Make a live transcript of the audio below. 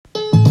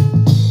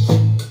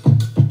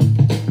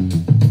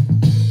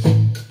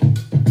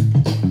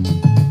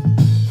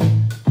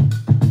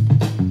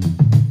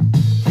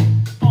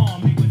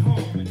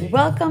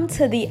Welcome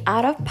to the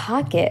Out of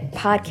Pocket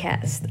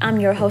podcast.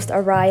 I'm your host,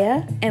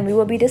 Araya, and we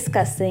will be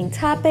discussing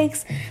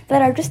topics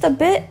that are just a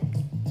bit,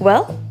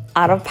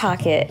 out of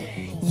pocket.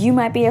 You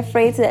might be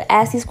afraid to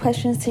ask these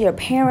questions to your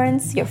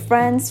parents, your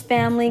friends,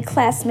 family,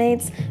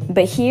 classmates,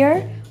 but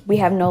here we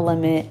have no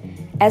limit.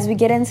 As we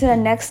get into the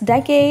next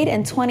decade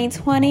in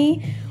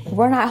 2020,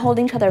 we're not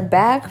holding each other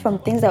back from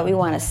things that we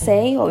want to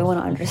say or we want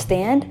to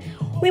understand.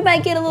 We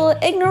might get a little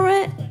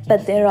ignorant,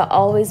 but there'll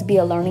always be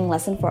a learning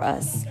lesson for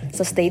us.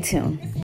 So stay tuned.